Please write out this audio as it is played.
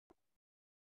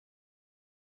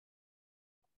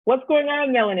What's going on,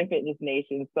 Melanin Fitness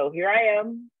Nation? So here I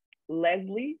am,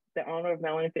 Leslie, the owner of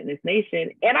Melanin Fitness Nation,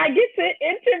 and I get to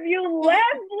interview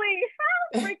Leslie.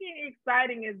 How freaking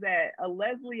exciting is that? A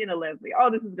Leslie and a Leslie. Oh,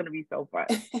 this is going to be so fun.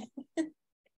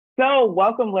 So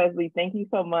welcome, Leslie. Thank you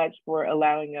so much for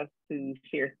allowing us to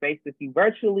share space with you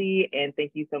virtually, and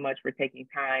thank you so much for taking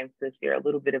time to share a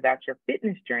little bit about your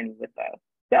fitness journey with us.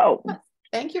 So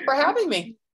thank you for having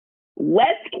me.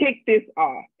 Let's kick this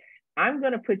off. I'm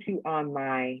going to put you on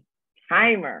my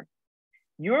timer.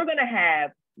 You're going to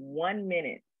have 1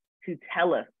 minute to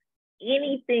tell us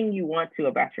anything you want to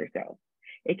about yourself.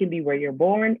 It can be where you're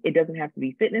born. It doesn't have to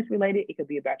be fitness related. It could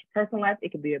be about your personal life.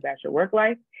 It could be about your work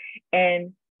life.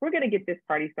 And we're going to get this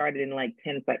party started in like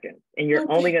 10 seconds. And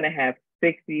you're only going to have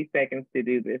 60 seconds to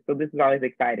do this. So this is always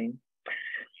exciting.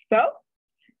 So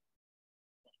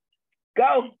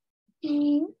go.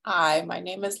 Hi, my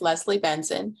name is Leslie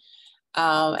Benson.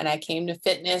 And I came to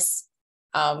fitness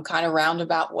kind of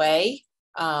roundabout way.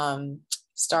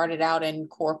 Started out in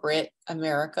corporate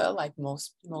America, like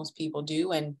most people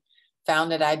do, and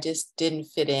found that I just didn't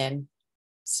fit in.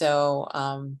 So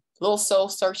a little soul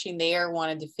searching there,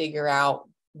 wanted to figure out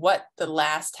what the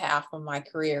last half of my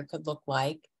career could look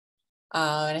like.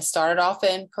 And I started off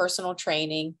in personal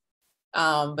training,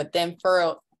 but then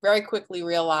very quickly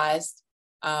realized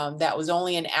that was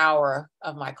only an hour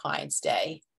of my client's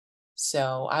day.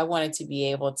 So I wanted to be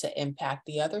able to impact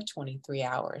the other 23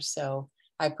 hours. So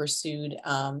I pursued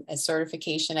a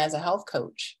certification as a health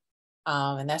coach.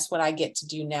 And that's what I get to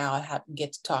do now. I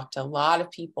get to talk to a lot of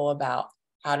people about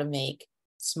how to make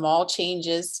small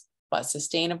changes, but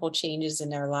sustainable changes in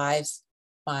their lives.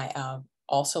 I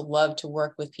also love to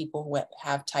work with people who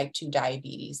have type 2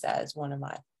 diabetes. That is one of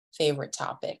my favorite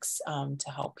topics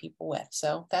to help people with.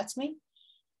 So that's me.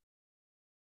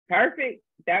 Perfect.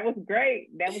 That was great.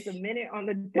 That was a minute on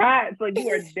the dot. So you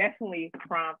are definitely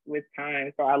prompt with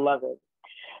time. So I love it.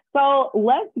 So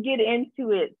let's get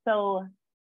into it. So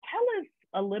tell us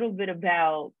a little bit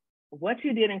about what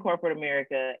you did in corporate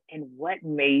America and what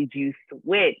made you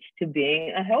switch to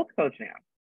being a health coach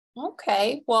now.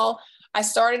 Okay. Well, I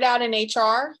started out in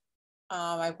HR.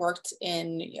 I worked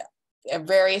in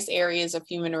various areas of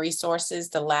human resources.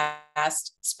 The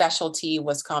last specialty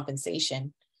was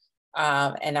compensation.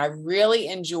 And I really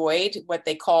enjoyed what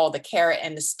they call the carrot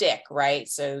and the stick, right?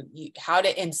 So how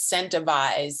to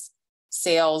incentivize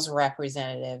sales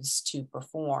representatives to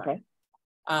perform.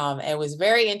 Okay. It was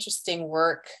very interesting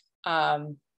work,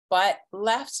 but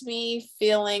left me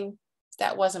feeling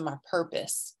that wasn't my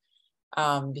purpose,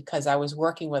 because I was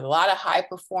working with a lot of high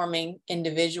performing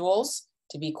individuals,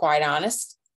 to be quite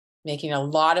honest, making a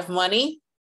lot of money.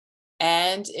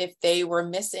 And if they were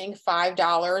missing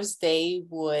 $5, they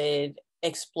would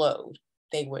explode.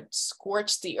 They would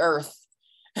scorch the earth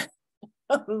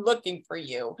looking for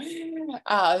you.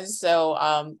 So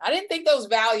I didn't think those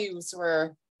values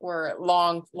were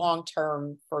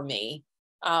long-term for me.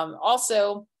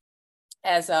 Also,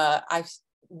 as I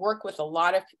work with a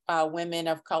lot of women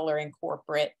of color in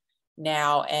corporate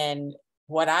now, and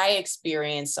what I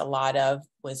experienced a lot of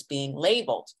was being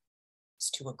labeled.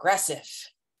 It's too aggressive.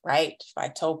 Right? If I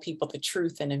told people the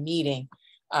truth in a meeting,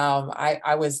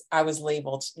 I was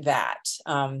labeled that.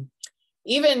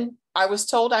 Even I was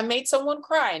told I made someone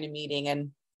cry in a meeting,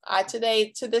 and to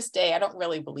this day, I don't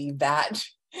really believe that.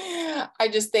 I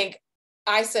just think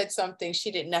I said something she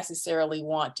didn't necessarily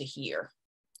want to hear.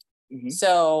 Mm-hmm.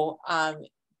 So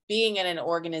being in an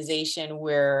organization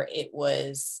where it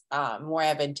was more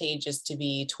advantageous to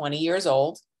be 20 years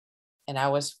old, and I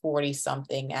was 40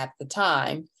 something at the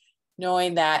time,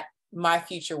 knowing that my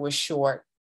future was short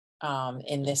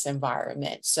in this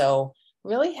environment. So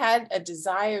really had a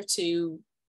desire to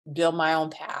build my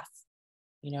own path.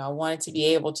 I wanted to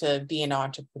be able to be an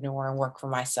entrepreneur and work for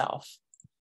myself.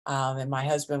 And my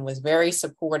husband was very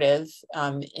supportive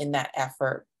in that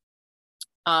effort.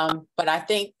 But I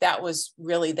think that was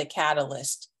really the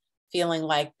catalyst, feeling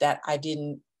like that I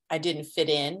didn't fit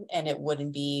in, and it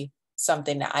wouldn't be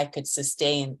something that I could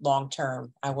sustain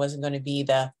long-term. I wasn't going to be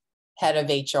the head of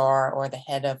HR or the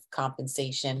head of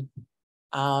compensation.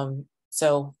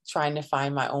 So trying to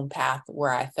find my own path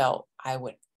where I felt I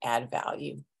would add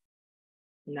value.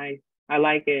 Nice. I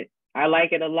like it. I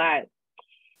like it a lot.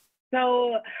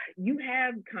 So you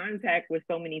have contact with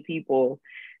so many people.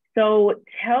 So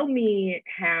tell me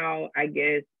how, I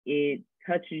guess, it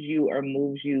touches you or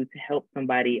moves you to help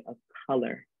somebody of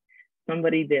color,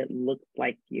 somebody that looks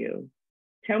like you.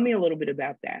 Tell me a little bit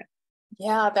about that.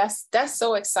 Yeah, that's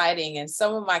so exciting. And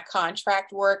some of my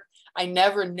contract work, I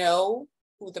never know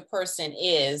who the person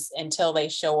is until they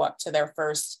show up to their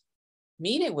first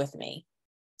meeting with me.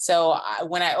 So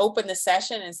when I open the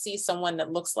session and see someone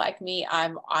that looks like me,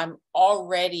 I'm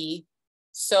already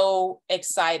so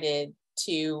excited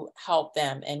to help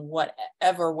them in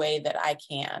whatever way that I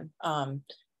can,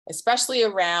 especially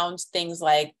around things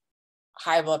like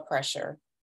high blood pressure,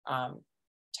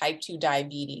 type 2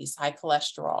 diabetes, high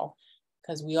cholesterol,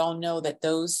 because we all know that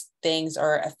those things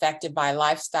are affected by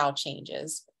lifestyle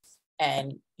changes.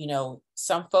 And, you know,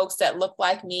 some folks that look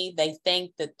like me, they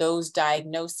think that those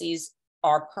diagnoses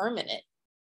are permanent.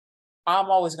 I'm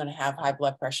always going to have high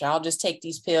blood pressure. I'll just take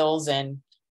these pills and,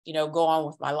 you know, go on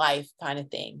with my life kind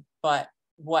of thing. But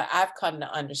what I've come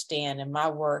to understand in my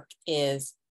work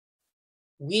is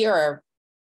we are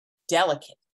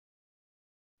delicate.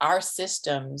 Our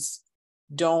systems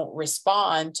don't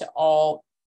respond to all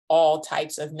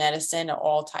types of medicine or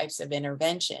all types of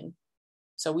intervention.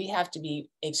 So we have to be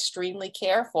extremely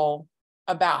careful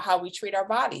about how we treat our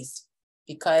bodies,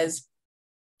 because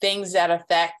things that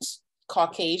affect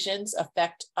Caucasians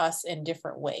affect us in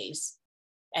different ways.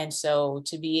 And so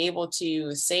to be able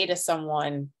to say to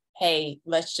someone, hey,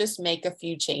 let's just make a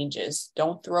few changes.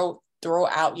 Don't throw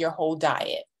out your whole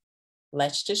diet.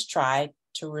 Let's just try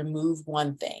to remove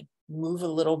one thing, move a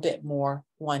little bit more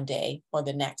one day or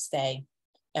the next day.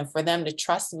 And for them to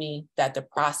trust me that the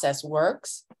process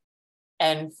works,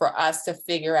 and for us to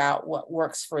figure out what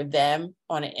works for them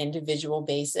on an individual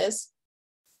basis,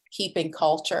 keeping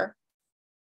culture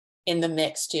in the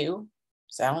mix too.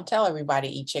 So I don't tell everybody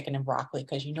to eat chicken and broccoli,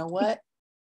 because you know what?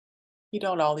 You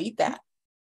don't all eat that.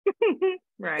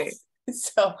 Right.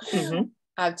 So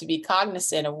I have to be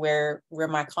cognizant of where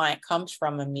my client comes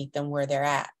from and meet them where they're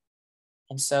at.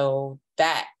 And so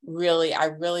that really, I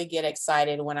really get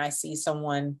excited when I see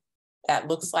someone that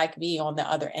looks like me on the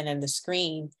other end of the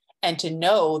screen, and to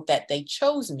know that they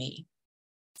chose me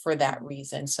for that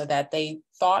reason, so that they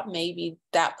thought maybe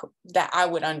that I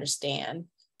would understand,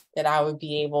 that I would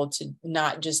be able to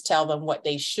not just tell them what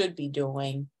they should be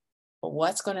doing, but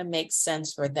what's going to make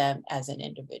sense for them as an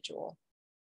individual.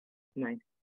 Nice.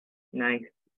 Nice.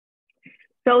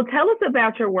 So tell us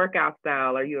about your workout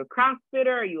style. Are you a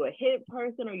CrossFitter? Are you a HIIT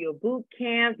person? Are you a boot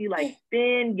camp? You like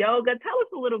spin, yoga? Tell us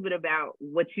a little bit about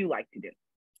what you like to do.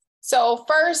 So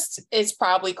first, it's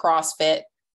probably CrossFit.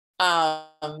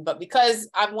 But because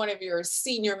I'm one of your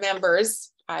senior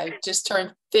members, I just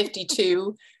turned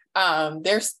 52.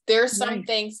 There's some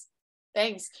things,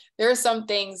 thanks. There are some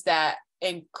things that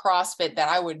in CrossFit that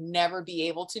I would never be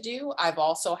able to do. I've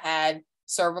also had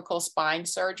cervical spine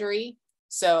surgery,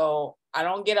 so I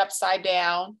don't get upside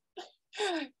down.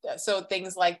 So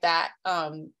things like that.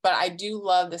 But I do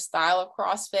love the style of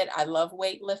CrossFit. I love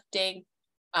weightlifting.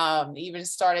 Even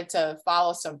started to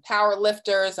follow some power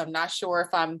lifters. I'm not sure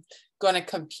if I'm going to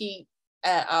compete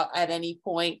at any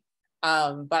point.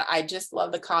 But I just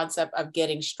love the concept of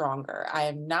getting stronger. I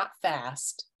am not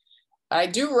fast. I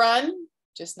do run,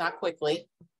 just not quickly.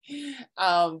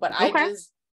 But Okay.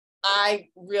 I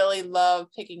really love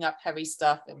picking up heavy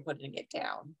stuff and putting it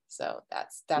down. So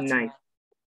that's nice.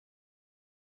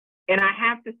 And I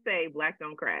have to say, black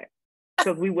don't crack,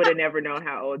 because we would have never known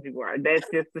how old you were. That's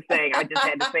just the saying. I just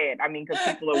had to say it. I mean, because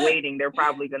people are waiting. They're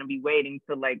probably going to be waiting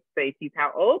to like say she's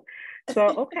how old.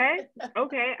 So,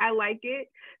 okay, I like it.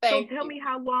 So tell me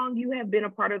how long you have been a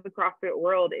part of the CrossFit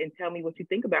world, and tell me what you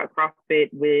think about CrossFit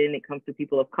when it comes to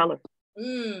people of color.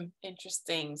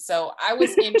 Interesting. So I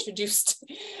was introduced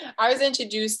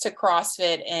to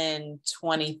CrossFit in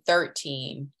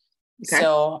 2013. Okay.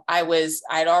 So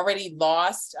I'd already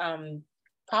lost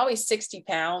probably 60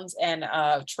 pounds, and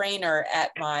a trainer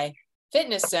at my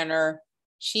fitness center,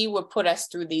 she would put us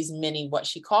through these mini, what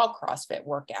she called CrossFit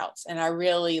workouts. And I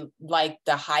really liked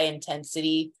the high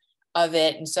intensity of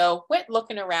it. And so went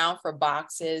looking around for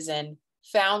boxes and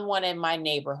found one in my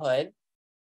neighborhood,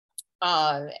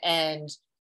 and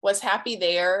was happy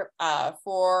there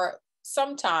for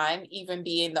some time, even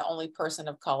being the only person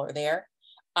of color there.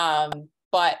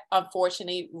 But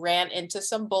unfortunately ran into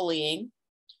some bullying.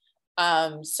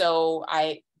 So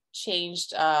I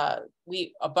changed, a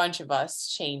bunch of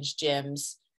us changed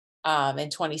gyms in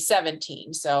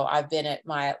 2017. So I've been at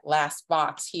my last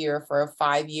box here for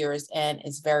 5 years, and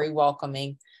it's very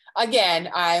welcoming. Again,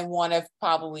 I'm one of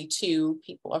probably 2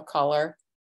 people of color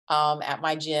at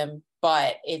my gym,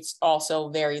 but it's also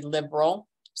very liberal.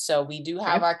 So we do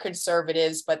have our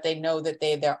conservatives, but they know that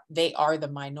they are the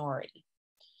minority.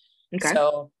 Okay.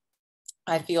 So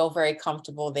I feel very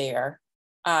comfortable there.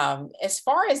 As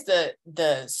far as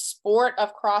the sport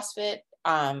of CrossFit,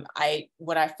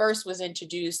 when I first was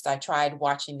introduced, I tried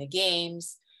watching the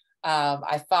games.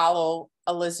 I follow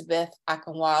Elizabeth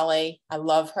Akinwale. I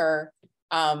love her.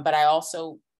 But I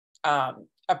also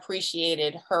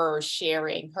appreciated her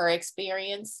sharing her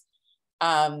experience,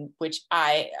 which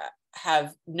I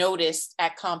have noticed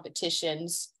at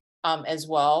competitions as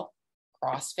well.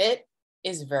 CrossFit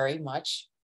is very much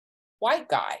white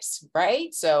guys,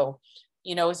 right? So,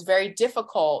 it's very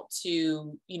difficult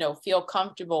to, feel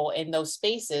comfortable in those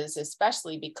spaces,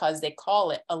 especially because they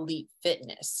call it elite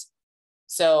fitness.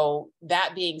 So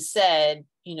that being said,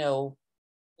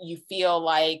 you feel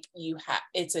like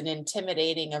it's an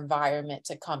intimidating environment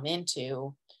to come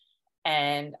into.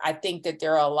 And I think that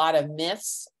there are a lot of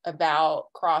myths about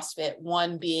CrossFit.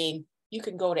 One being you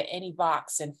can go to any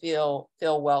box and feel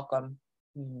welcome.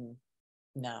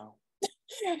 No,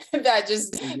 that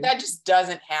just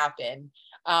doesn't happen.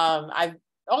 I've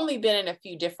only been in a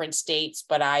few different states,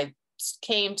 but I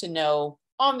came to know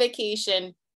on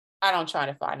vacation, I don't try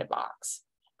to find a box.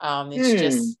 It's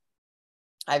just,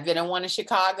 I've been in one in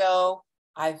Chicago.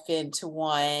 I've been to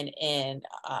one in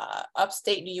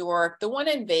upstate New York. The one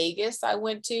in Vegas I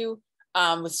went to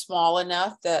was small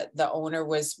enough that the owner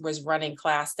was running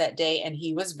class that day, and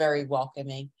he was very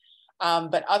welcoming.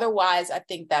 But otherwise, I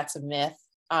think that's a myth.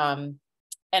 And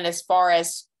as far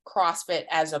as CrossFit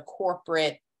as a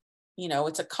corporate,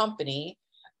 it's a company,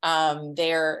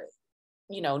 they're,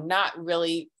 not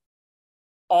really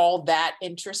all that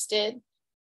interested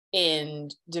in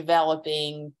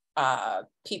developing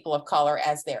people of color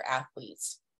as their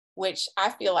athletes, which I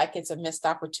feel like it's a missed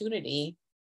opportunity,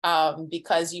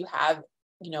 because you have,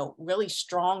 really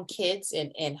strong kids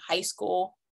in high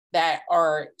school that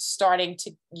are starting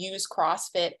to use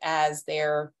CrossFit as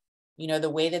their, the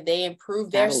way that they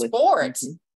improve their sports.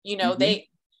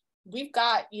 We've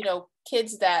got,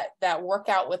 kids that work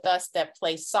out with us that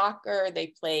play soccer,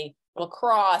 they play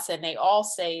lacrosse, and they all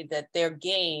say that their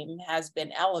game has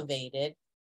been elevated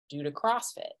due to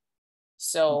CrossFit.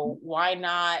 So why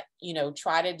not,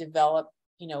 try to develop,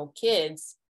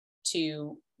 kids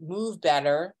to move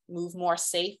better, move more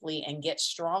safely, and get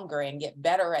stronger and get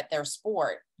better at their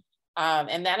sport.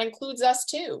 And that includes us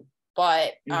too.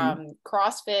 But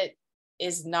CrossFit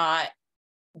is not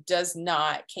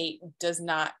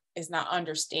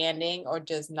understanding or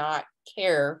does not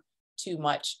care too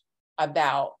much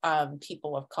about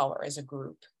people of color as a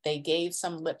group. They gave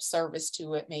some lip service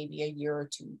to it maybe a year or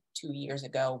 2 years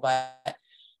ago, but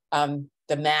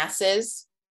the masses,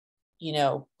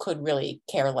 could really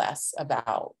care less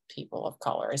about people of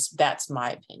color. That's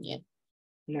my opinion.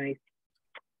 Nice.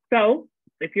 So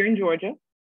if you're in Georgia,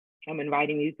 I'm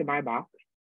inviting you to my box.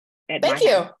 Thank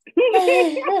you.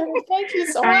 Thank you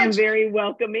so much. I am very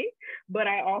welcoming, but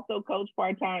I also coach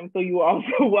part-time, so you are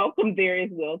also welcome there as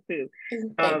well too.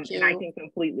 Thank you. And I can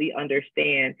completely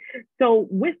understand. So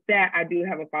with that, I do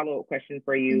have a follow-up question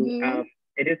for you.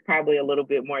 It is probably a little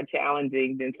bit more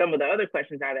challenging than some of the other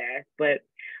questions I've asked, but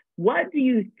what do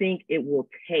you think it will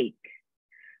take,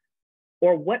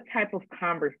 or what type of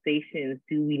conversations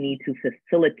do we need to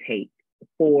facilitate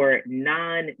for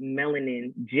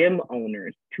non-melanin gym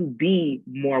owners to be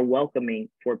more welcoming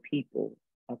for people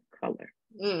of color?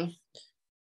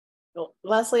 Well,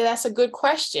 Leslie, that's a good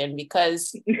question,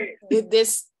 because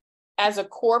this, as a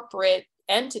corporate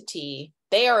entity,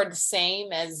 they are the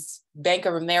same as Bank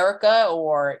of America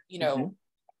or,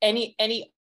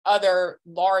 any other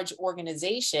large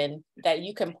organization that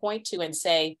you can point to and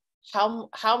say,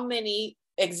 how many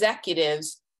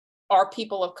executives are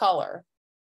people of color?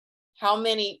 How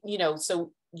many,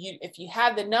 so if you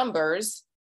have the numbers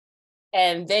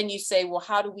and then you say, well,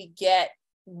 how do we get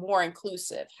more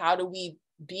inclusive? How do we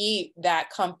be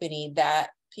that company that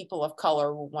people of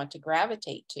color will want to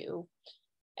gravitate to?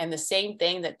 And the same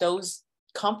thing that those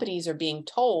companies are being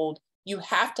told, you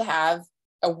have to have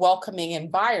a welcoming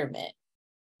environment.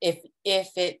 If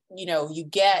it, you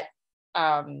get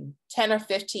 10 or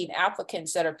 15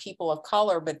 applicants that are people of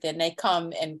color, but then they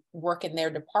come and work in their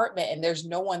department and there's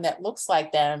no one that looks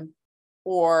like them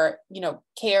or,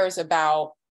 cares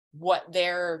about what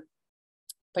their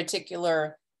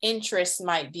particular interests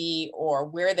might be or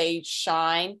where they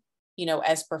shine,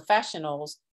 as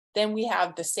professionals, then we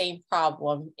have the same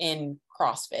problem in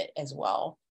CrossFit as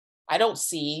well. I don't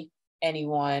see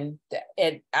anyone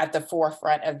at the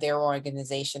forefront of their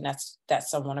organization that's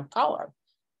someone of color.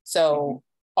 So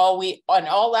all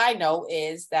I know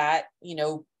is that,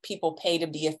 people pay to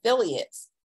be affiliates,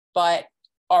 but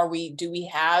do we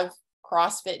have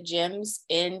CrossFit gyms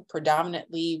in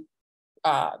predominantly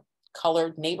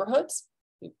colored neighborhoods,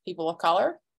 people of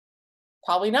color?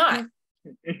 Probably not.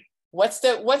 What's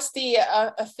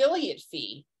the affiliate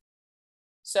fee?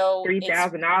 So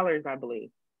 $3,000, I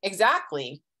believe.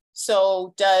 Exactly.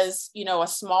 So does, a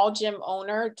small gym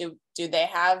owner, do they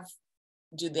have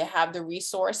the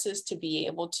resources to be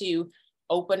able to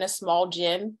open a small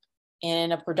gym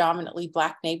in a predominantly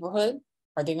Black neighborhood?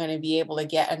 Are they going to be able to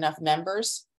get enough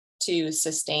members to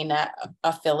sustain that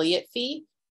affiliate fee?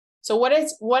 So what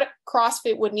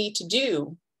CrossFit would need to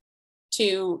do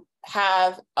to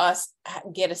have us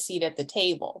get a seat at the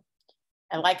table?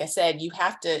 And like I said,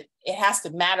 it has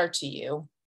to matter to you.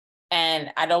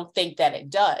 And I don't think that it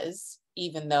does,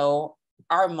 even though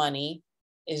our money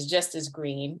is just as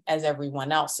green as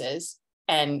everyone else's.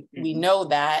 And we know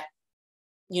that,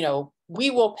 we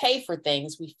will pay for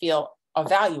things we feel are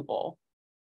valuable.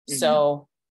 So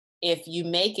if you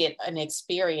make it an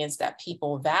experience that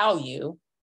people value,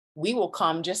 we will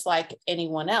come just like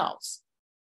anyone else.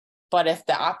 But if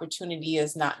the opportunity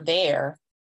is not there,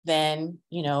 then,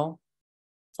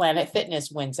 Planet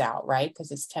Fitness wins out, right?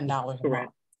 Because it's $10 a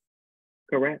month.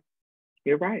 Correct.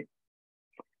 You're right.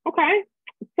 Okay.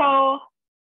 So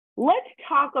let's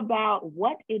talk about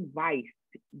what advice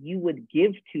you would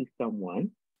give to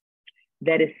someone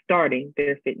that is starting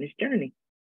their fitness journey.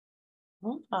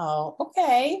 Oh,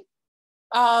 okay.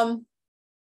 I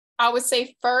would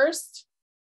say first,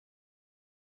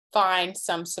 find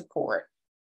some support,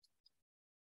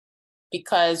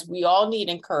 because we all need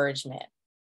encouragement.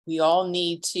 We all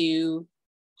need to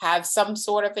have some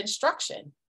sort of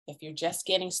instruction if you're just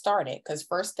getting started, because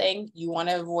first thing, you want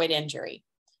to avoid injury.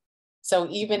 So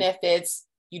even if it's,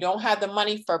 you don't have the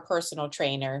money for a personal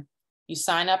trainer, you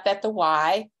sign up at the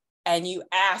Y and you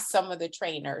ask some of the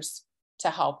trainers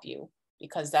to help you,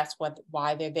 because that's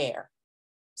why they're there.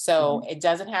 So it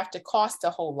doesn't have to cost a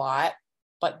whole lot,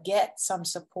 but get some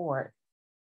support.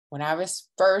 When I was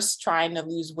first trying to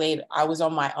lose weight, I was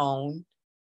on my own.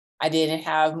 I didn't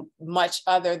have much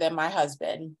other than my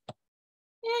husband,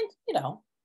 and,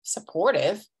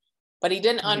 supportive, but he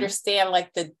didn't understand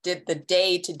like the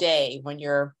day to day when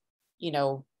you're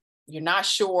not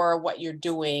sure what you're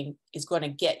doing is going to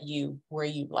get you where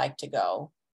you'd like to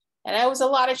go. And it was a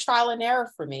lot of trial and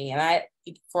error for me. And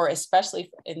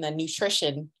especially in the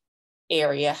nutrition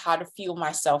area, how to fuel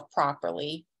myself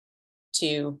properly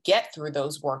to get through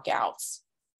those workouts.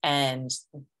 And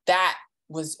that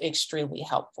was extremely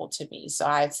helpful to me. So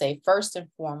I'd say first and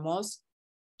foremost,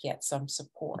 get some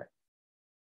support.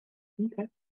 Okay.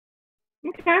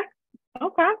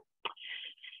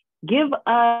 Give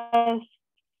us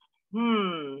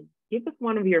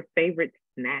one of your favorite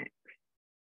snacks.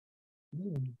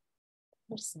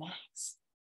 What snacks?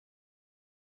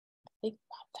 Think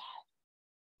about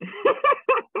that.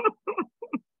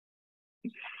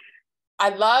 I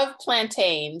love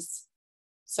plantains.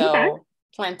 So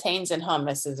plantains and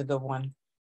hummus is a good one.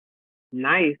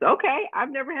 Nice. Okay.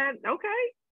 I've never had. Okay.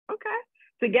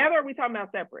 Together, or are we talking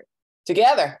about separate?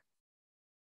 Together.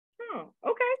 Oh,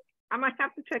 okay. I might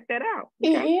have to check that out.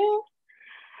 Okay.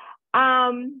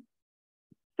 Yeah.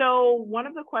 So one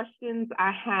of the questions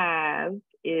I have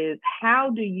is, how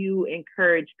do you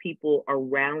encourage people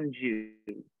around you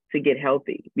to get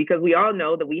healthy? Because we all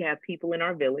know that we have people in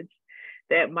our village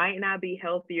that might not be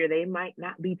healthy, or they might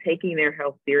not be taking their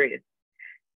health serious.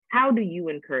 How do you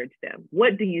encourage them?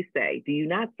 What do you say? Do you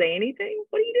not say anything?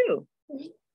 What do you do?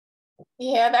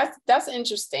 Yeah, that's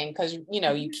interesting, because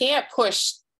you can't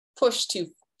push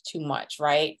too much,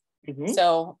 right?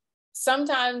 So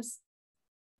sometimes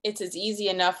it's as easy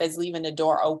enough as leaving the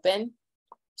door open.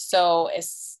 So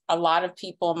it's a lot of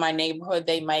people in my neighborhood,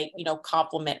 they might,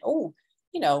 compliment, oh,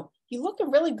 you looking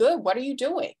really good. What are you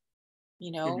doing?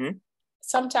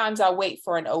 Sometimes I'll wait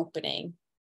for an opening.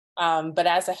 But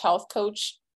as a health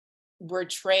coach, we're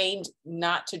trained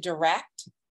not to direct.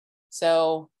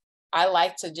 So I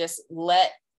like to just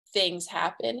let things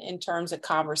happen in terms of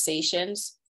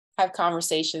conversations. I have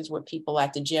conversations with people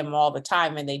at the gym all the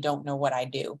time, and they don't know what I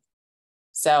do.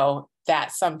 So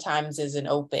that sometimes is an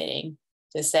opening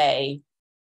to say,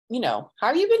 how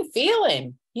have you been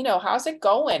feeling? How's it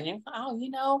going? And,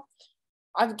 oh,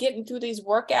 I'm getting through these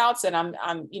workouts and I'm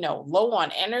low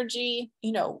on energy.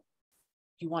 You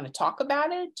want to talk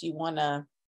about it? Do you want to,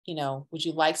 would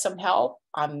you like some help?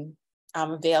 I'm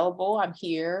available. I'm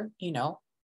here,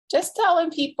 just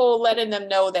telling people, letting them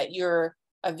know that you're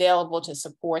available to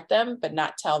support them, but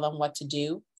not tell them what to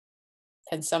do,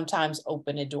 can sometimes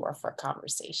open a door for a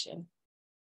conversation.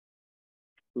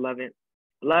 Love it.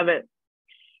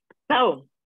 So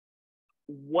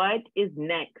what is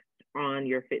next on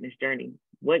your fitness journey?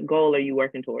 What goal are you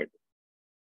working towards?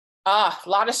 A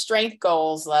lot of strength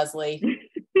goals, Leslie.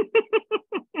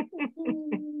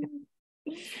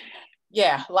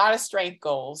 Yeah, a lot of strength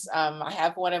goals. I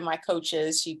have one of my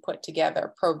coaches, she put together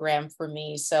a program for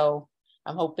me. So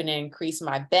I'm hoping to increase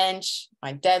my bench,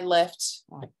 my deadlift,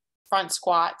 my front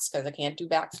squats, because I can't do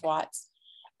back squats.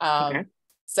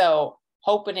 So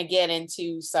hoping to get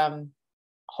into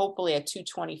hopefully a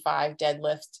 225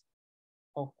 deadlift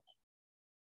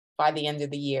by the end of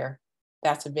the year.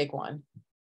 That's a big one.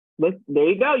 Look, there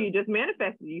you go. You just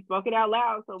manifested. You spoke it out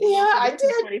loud. So I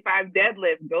did. 25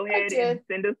 deadlift. Go ahead and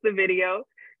send us the video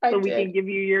so we can give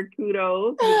you your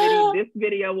kudos. This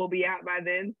video will be out by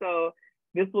then. So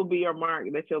this will be your mark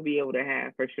that you'll be able to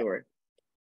have for sure.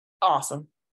 Awesome.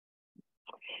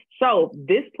 So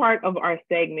this part of our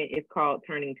segment is called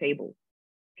Turning Tables.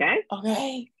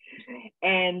 Okay.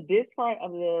 And this part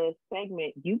of the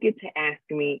segment, you get to ask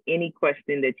me any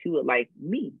question that you would like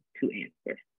me to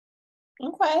answer.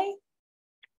 Okay.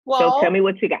 Well, so tell me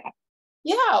what you got.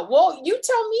 Yeah. Well, you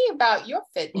tell me about your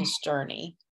fitness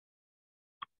journey.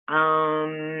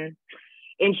 In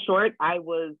short, I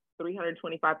was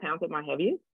 325 pounds at my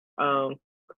heaviest.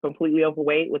 Completely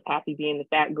overweight, was happy being the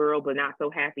fat girl, but not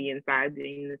so happy inside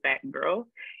being the fat girl.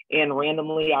 And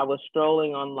randomly, I was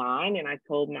strolling online and I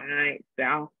told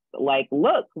myself, like,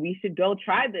 look, we should go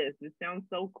try this. This sounds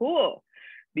so cool.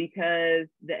 Because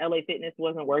the LA Fitness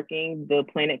wasn't working, the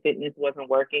Planet Fitness wasn't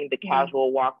working, the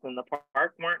casual walks in the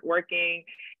park weren't working,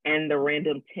 and the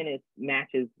random tennis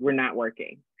matches were not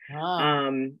working.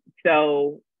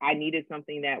 So I needed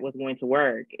something that was going to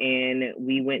work. And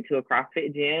we went to a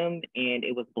CrossFit gym and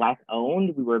it was Black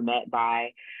owned. We were met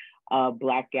by a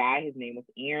Black guy. His name was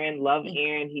Aaron. Love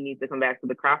Aaron. He needs to come back to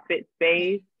the CrossFit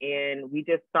space. And we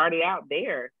just started out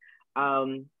there.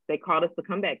 They called us the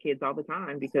comeback kids all the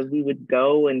time because we would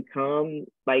go and come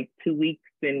like 2 weeks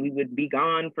and we would be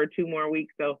gone for 2 more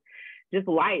weeks. So just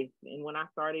life. And when I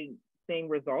started seeing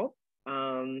results,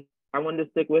 I wanted to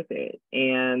stick with it.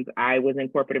 And I was in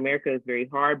corporate America. It's very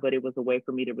hard, but it was a way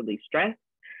for me to release stress.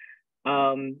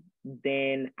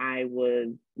 Then I was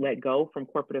let go from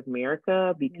corporate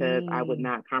America because I would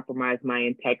not compromise my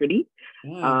integrity.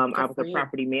 I was a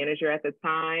property manager at the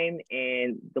time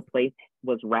and the place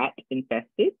was rat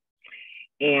infested.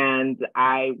 And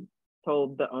I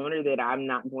told the owner that I'm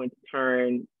not going to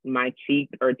turn my cheek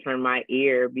or turn my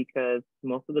ear because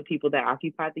most of the people that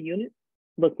occupied the unit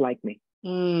look like me.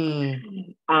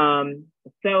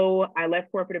 So I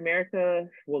left corporate America,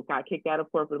 got kicked out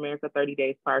of corporate America 30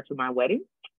 days prior to my wedding.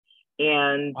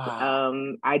 And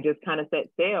I just kind of set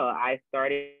sail. I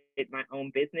started my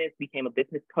own business, became a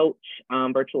business coach,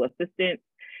 virtual assistant.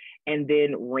 And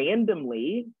then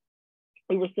randomly,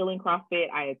 we were still in CrossFit.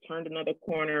 I had turned another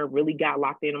corner, really got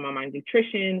locked in on my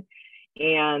nutrition,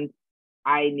 and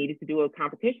I needed to do a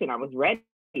competition. I was ready.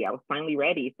 I was finally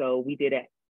ready. So we did a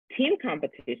team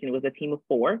competition. It was a team of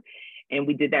 4. And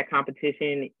we did that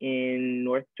competition in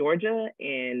North Georgia.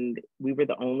 And we were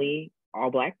the only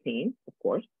all Black team, of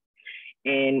course.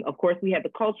 And of course, we had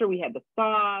the culture, we had the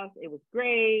sauce. It was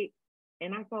great.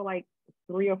 And I saw like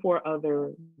 3 or 4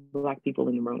 other Black people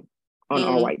in the room on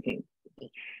all white teams.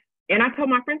 And I told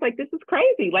my friends, like, this is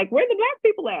crazy. Like, where the Black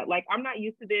people at? Like, I'm not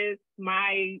used to this.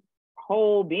 My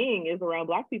whole being is around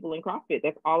Black people in CrossFit.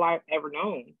 That's all I've ever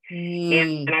known.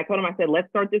 And I told them, I said, let's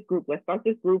start this group.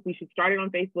 We should start it on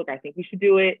Facebook. I think we should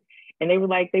do it. And they were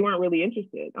like, they weren't really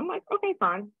interested. I'm like, okay,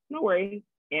 fine. No worries.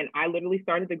 And I literally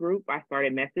started the group. I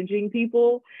started messaging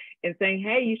people and saying,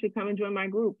 hey, you should come and join my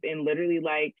group. And literally,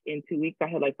 like, in 2 weeks, I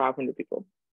had like 500 people.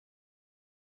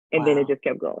 And then it just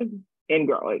kept growing and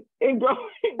growing and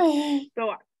growing.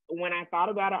 So when I thought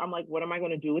about it, I'm like, what am I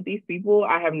going to do with these people?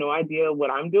 I have no idea what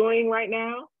I'm doing right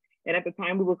now. And at the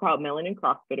time, we were called Melanin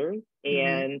CrossFitters.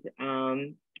 And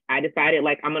I decided,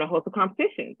 like, I'm going to host a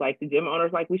competition. Like, the gym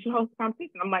owner's like, we should host a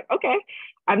competition. I'm like, okay,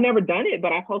 I've never done it,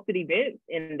 but I've hosted events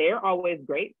and they're always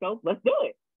great. So let's do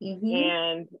it.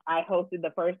 And I hosted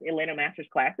the first Atlanta Masters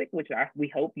Classic, which we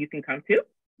hope you can come to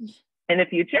in the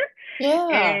future.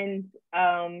 And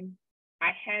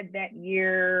I had that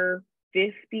year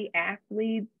 50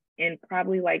 athletes and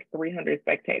probably like 300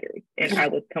 spectators. And I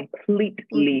was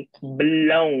completely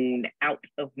blown out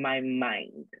of my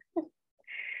mind.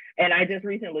 And I just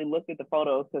recently looked at the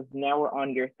photos because now we're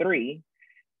on year 3.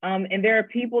 And there are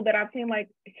people that I've seen like,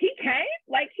 he came?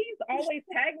 Like, he's always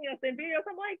tagging us in videos.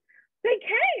 I'm like, they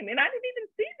came and I didn't even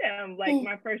see them like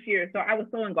my first year. So I was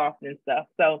so engulfed in stuff.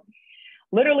 So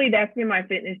literally that's been my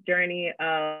fitness journey.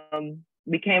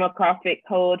 Became a CrossFit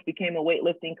coach, became a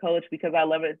weightlifting coach because I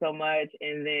love it so much.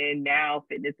 And then now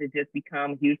fitness has just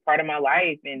become a huge part of my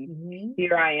life. And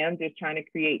here I am just trying to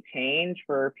create change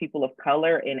for people of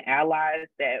color and allies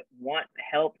that want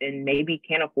help and maybe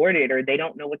can't afford it, or they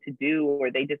don't know what to do, or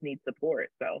they just need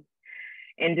support. So,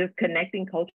 and just connecting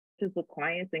coaches with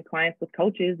clients and clients with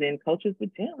coaches and coaches with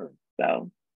gyms.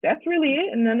 So that's really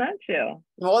it in a nutshell.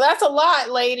 Well, that's a lot,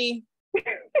 lady.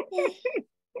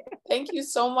 Thank you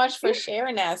so much for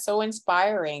sharing that. So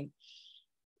inspiring.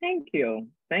 Thank you.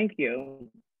 Thank you.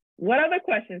 What other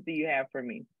questions do you have for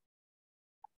me?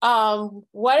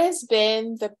 What has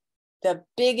been the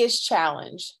biggest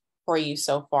challenge for you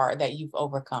so far that you've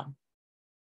overcome?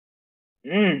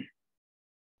 The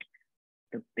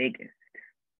biggest.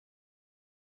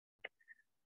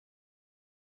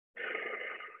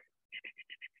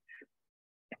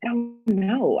 I don't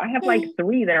know. I have like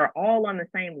 3 that are all on the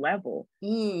same level.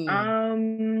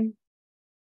 The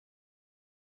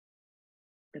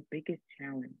biggest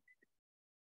challenge.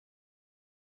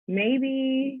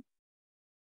 Maybe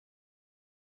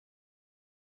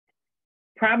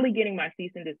probably getting my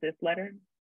cease and desist letter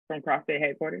from CrossFit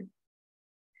headquarters.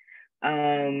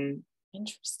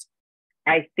 Interesting.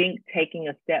 I think taking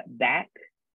a step back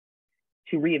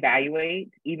to reevaluate,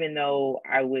 even though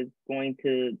I was going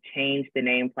to change the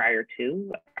name prior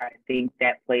to, I think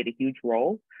that played a huge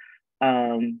role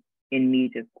in me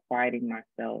just quieting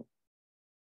myself.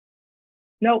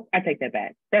 Nope, I take that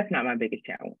back. That's not my biggest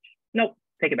challenge. Nope,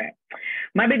 take it back.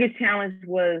 My biggest challenge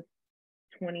was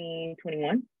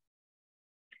 2021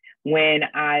 when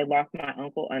I lost my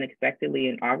uncle unexpectedly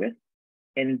in August.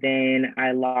 And then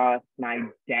I lost my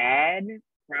dad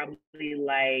probably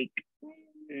like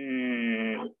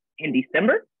in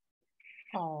December.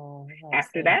 Oh,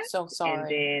 after that, so sorry.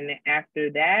 And then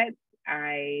after that,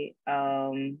 I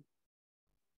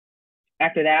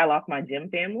lost my gym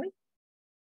family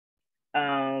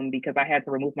because I had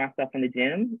to remove myself from the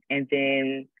gym. And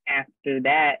then after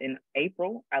that, in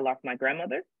April, I lost my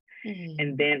grandmother.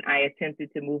 And then I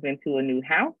attempted to move into a new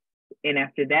house. And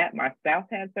after that, my spouse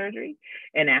had surgery.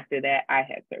 And after that, I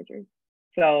had surgery.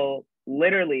 So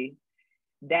literally,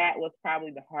 that was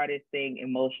probably the hardest thing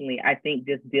emotionally. I think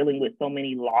just dealing with so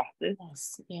many losses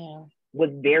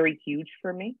was very huge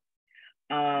for me.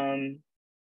 And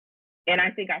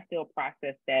I think I still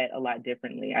process that a lot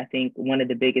differently. I think one of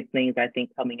the biggest things I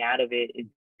think coming out of it is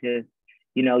just,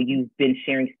 you've been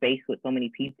sharing space with so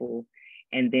many people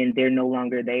and then they're no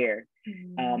longer there.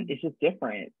 It's just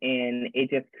different, and it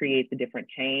just creates a different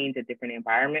change, a different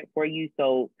environment for you.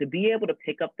 So to be able to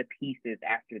pick up the pieces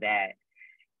after that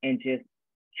and just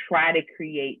try to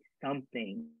create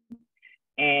something.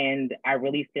 And I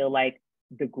really feel like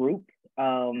the group,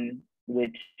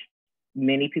 which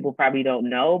many people probably don't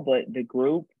know, but the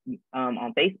group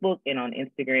on Facebook and on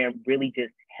Instagram really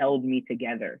just held me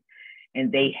together. And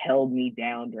they held me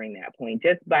down during that point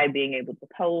just by being able to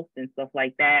post and stuff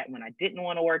like that. When I didn't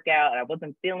want to work out, I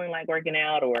wasn't feeling like working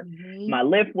out, or my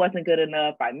lift wasn't good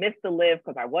enough. I missed the lift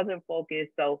because I wasn't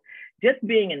focused. So just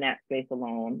being in that space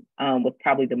alone was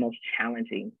probably the most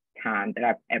challenging time that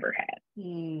I've ever had.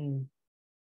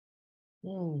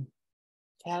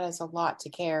 That is a lot to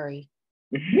carry.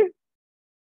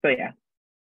 So yeah.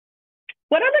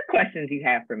 What other questions do you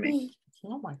have for me?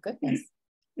 Oh my goodness.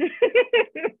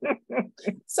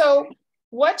 So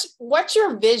what's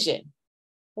your vision?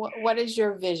 What is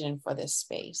your vision for this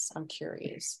space? I'm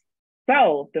curious.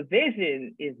 So the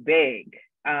vision is big,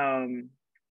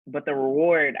 but the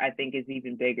reward I think is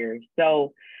even bigger.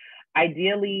 So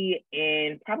ideally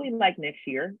in probably like next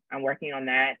year, I'm working on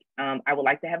that. I would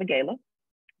like to have a gala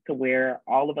to where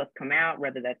all of us come out,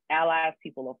 whether that's allies,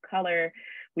 people of color.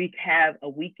 We have a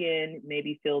weekend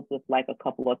maybe filled with like a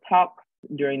couple of talks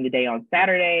during the day on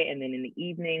Saturday. And then in the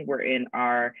evening, we're in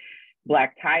our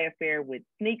black tie affair with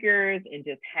sneakers and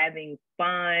just having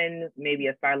fun, maybe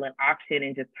a silent auction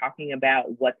and just talking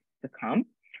about what's to come.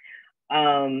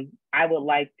 I would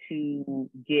like to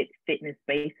get fitness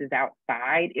spaces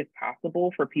outside if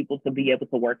possible for people to be able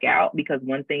to work out, because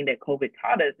one thing that COVID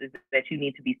taught us is that you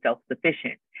need to be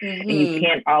self-sufficient. And you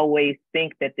can't always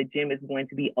think that the gym is going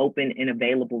to be open and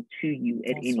available to you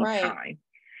at any time.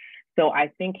 So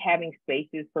I think having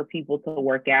spaces for people to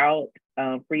work out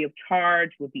free of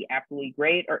charge would be absolutely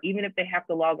great. Or even if they have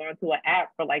to log on to an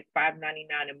app for like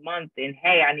 $5.99 a month and,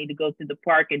 hey, I need to go to the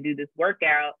park and do this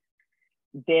workout,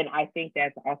 then I think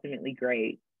that's ultimately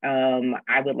great.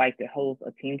 I would like to host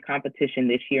a team competition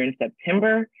this year in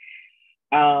September.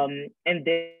 And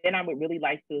then I would really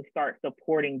like to start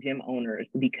supporting gym owners,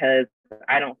 because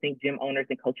I don't think gym owners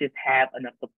and coaches have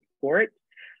enough support.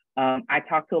 I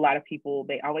talk to a lot of people.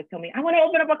 They always tell me, I want to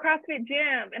open up a CrossFit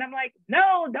gym. And I'm like,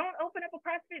 no, don't open up a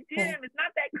CrossFit gym. It's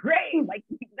not that great. Like,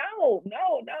 no.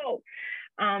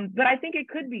 But I think it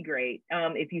could be great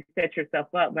if you set yourself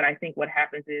up. But I think what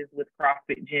happens is with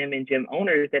CrossFit gym and gym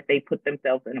owners that they put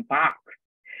themselves in a box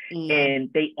and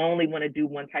they only want to do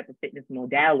one type of fitness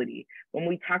modality. When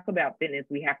we talk about fitness,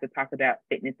 we have to talk about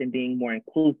fitness and being more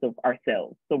inclusive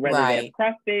ourselves. So whether that's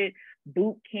CrossFit,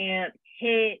 boot camp,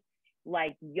 HIIT,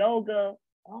 like yoga,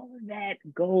 all of that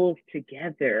goes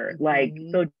together. Like,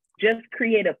 so just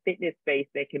create a fitness space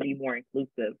that can be more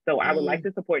inclusive. So I would like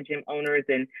to support gym owners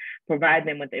and provide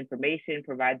them with information,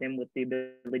 provide them with the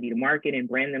ability to market and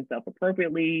brand themselves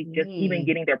appropriately, just even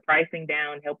getting their pricing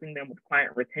down, helping them with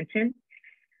client retention.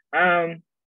 And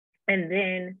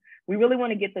then we really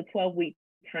want to get the 12-week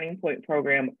Turning Point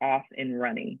program off and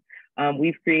running.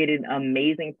 We've created an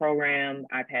amazing program.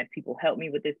 I've had people help me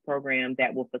with this program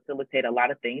that will facilitate a lot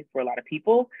of things for a lot of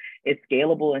people. It's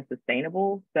scalable and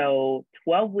sustainable. So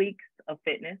 12 weeks of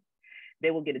fitness. They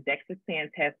will get a DEXA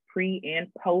scan test pre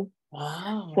and post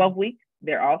 12 weeks.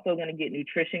 They're also going to get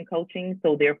nutrition coaching.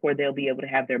 So therefore, they'll be able to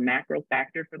have their macro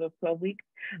factor for those 12 weeks.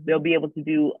 They'll be able to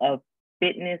do a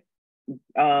fitness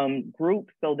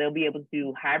group. So they'll be able to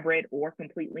do hybrid or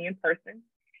completely in person.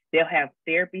 They'll have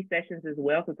therapy sessions as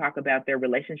well to talk about their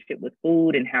relationship with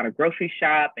food and how to grocery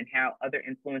shop and how other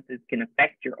influences can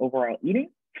affect your overall eating.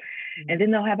 And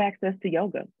then they'll have access to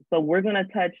yoga. So we're going to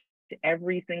touch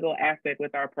every single aspect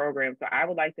with our program. So I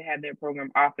would like to have that program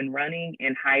off and running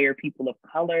and hire people of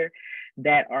color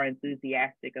that are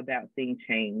enthusiastic about seeing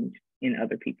change in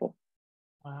other people.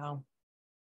 Wow.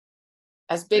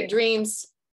 That's big dreams.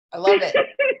 I love it.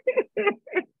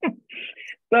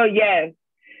 So yes.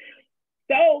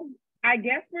 So I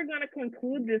guess we're going to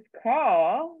conclude this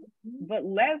call, but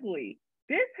Leslie,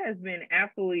 this has been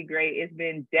absolutely great. It's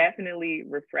been definitely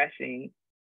refreshing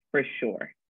for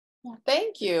sure.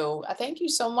 Thank you. Thank you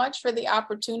so much for the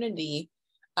opportunity.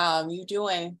 You're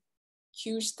doing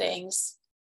huge things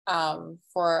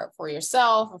for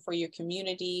yourself and for your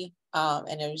community.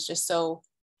 And it was just so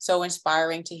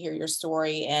inspiring to hear your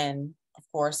story. And of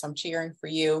course, I'm cheering for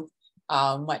you.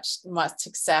 Much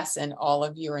success in all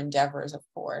of your endeavors, of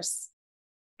course.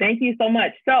 Thank you so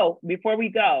much. So before we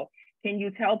go, can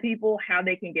you tell people how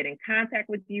they can get in contact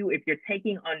with you if you're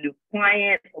taking on new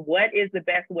clients? What is the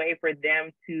best way for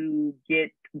them to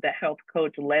get the health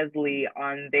coach Leslie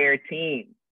on their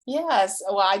team? Yes,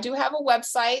 well, I do have a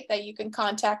website that you can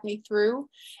contact me through.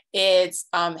 It's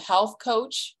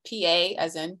healthcoachpa,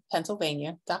 as in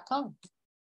Pennsylvania.com.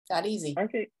 That easy.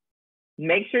 Okay.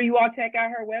 Make sure you all check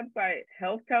out her website,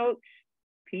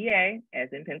 healthcoachpa, as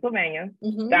in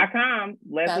Pennsylvania.com.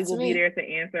 Leslie will be there to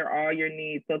answer all your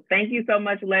needs. So thank you so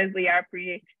much, Leslie. I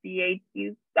appreciate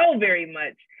you so very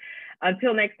much.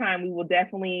 Until next time, we will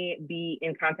definitely be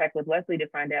in contact with Leslie to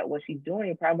find out what she's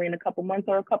doing, probably in a couple months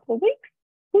or a couple of weeks.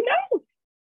 Who knows?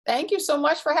 Thank you so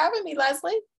much for having me,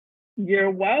 Leslie.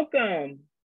 You're welcome.